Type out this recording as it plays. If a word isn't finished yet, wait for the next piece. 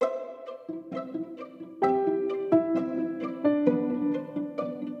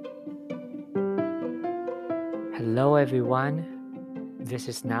Hello, everyone. This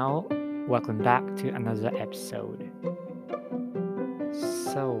is Now. Welcome back to another episode.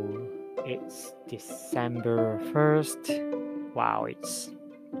 So, it's December 1st. Wow, it's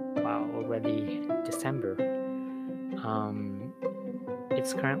already December.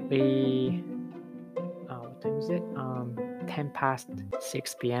 It's currently what time is it? 10 past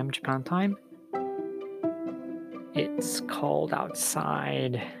 6 p.m. Japan time. It's cold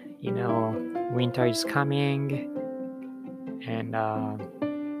outside. Winter is coming, and I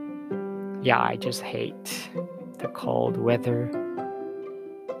just hate the cold weather.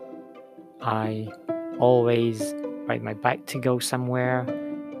 I always ride my bike to go somewhere.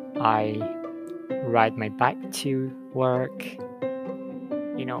 I ride my bike to work.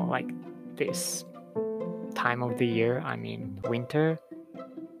 Like this time of the year, winter,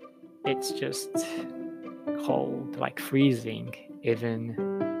 it's just cold, like freezing. Even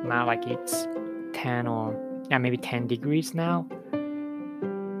now, like it's 10 or maybe 10 degrees now.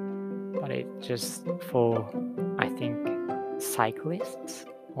 But it's just for, I think, cyclists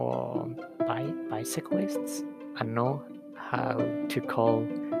or bicyclists. I don't know how to call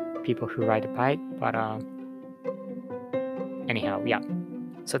people who ride a bike, but anyhow, yeah.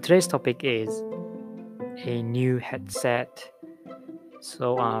 So today's topic is a new headset.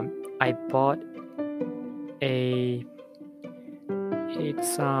 So I bought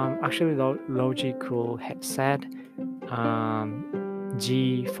it's actually Logicool headset,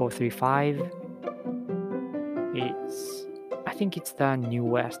 G435. I think it's the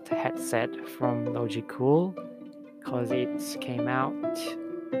newest headset from Logicool because it came out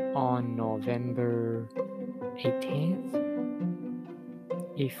on November 18th,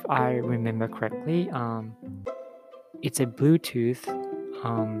 if I remember correctly. It's a Bluetooth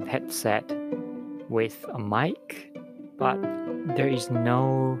headset with a mic, but there is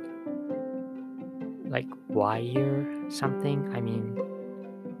no like wire something.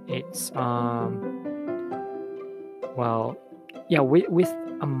 It's with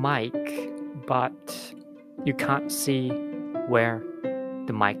a mic, but you can't see where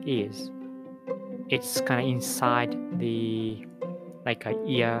the mic is. It's kind of inside the like a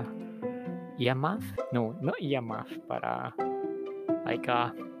ear muff. No, not ear muff, but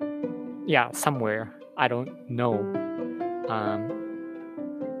somewhere. I don't know.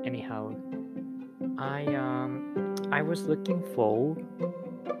 Anyhow, I was looking for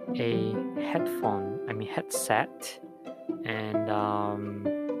a headset, and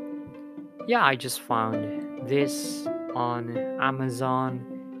I just found this on Amazon,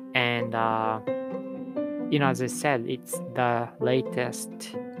 and as I said, it's the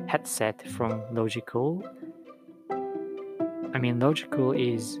latest headset from Logicool. Logicool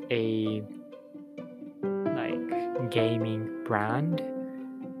is a gaming brand.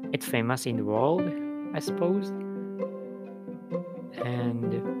 It's famous in the world, I suppose.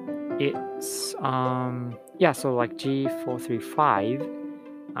 And it's so like G435,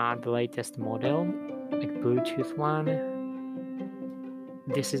 the latest model, like Bluetooth one.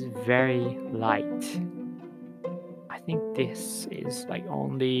 This is very light. I think this is like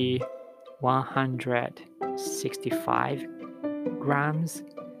only 165 grams.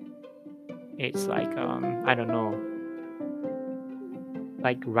 It's like I don't know,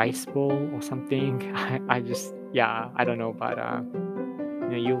 like rice bowl or something. I don't know, but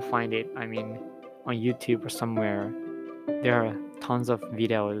you'll find it on YouTube or somewhere. There are tons of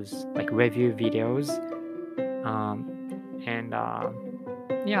videos, like review videos, and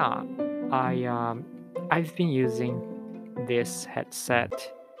I've been using this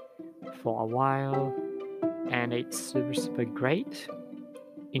headset for a while, and it's super great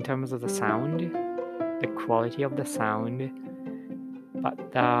in terms of the sound, the quality of the sound.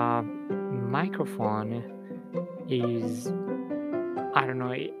 But the microphone is, I don't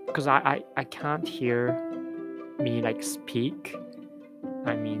know, because I can't hear me like speak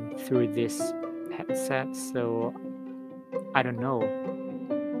through this headset, so I don't know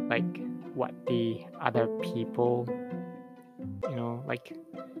like what the other people like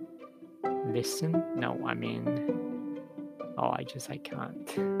listen. No, I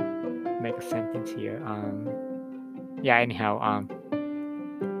can't make a sentence here.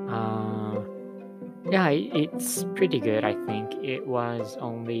 It's pretty good. I think it was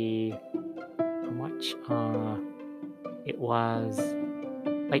only how much? It was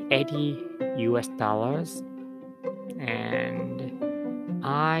like $80, and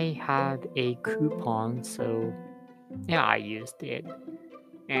I had a coupon, so I used it,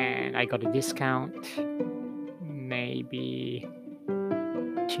 and I got a discount, maybe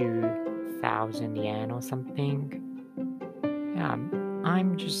 2,000 yen or something.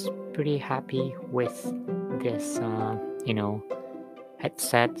 I'm just pretty happy with this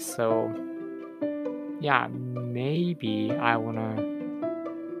headset. So yeah, maybe I wanna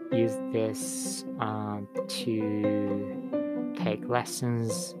use this to take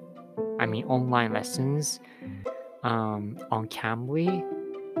lessons. I mean, online lessons on Cambly,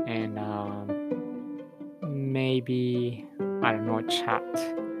 and maybe I don't know, chat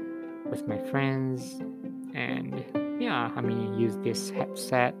with my friends, and yeah, I mean, use this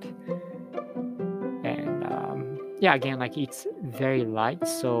headset, and yeah, again, like it's very light,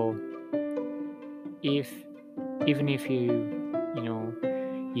 so if even if you know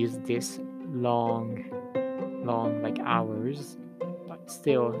use this long like hours, but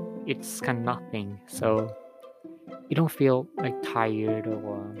still it's kind of nothing, so you don't feel like tired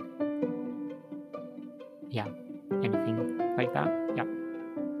or yeah, anything like that. Yeah,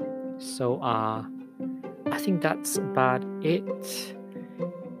 so I think that's about it.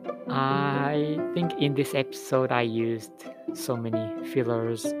 I think in this episode I used so many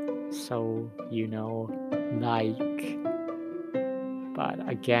fillers, so like, but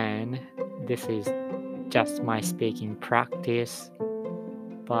again, this is just my speaking practice.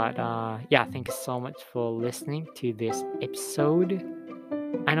 But yeah, thank you so much for listening to this episode.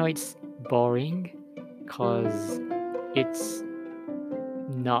 I know it's boring because it's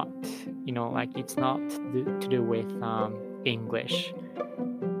not, like it's not to do with English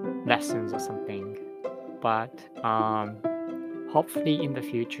lessons or something. But hopefully in the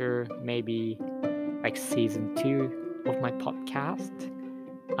future, maybe like season 2 of my podcast,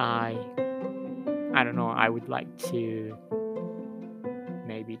 I I don't know, I would like to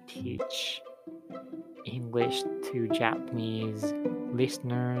maybe teach English to Japanese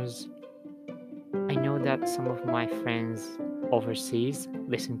listeners. I know that some of my friends overseas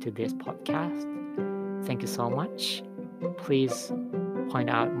listen to this podcast. Thank you so much. Please point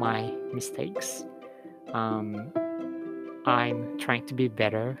out my mistakes. Um, I'm trying to be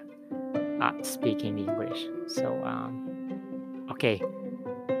better at speaking English. So, okay.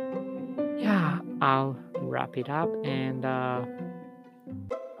 Yeah, I'll wrap it up, and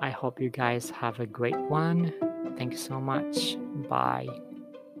I hope you guys have a great one. Thank you so much. Bye.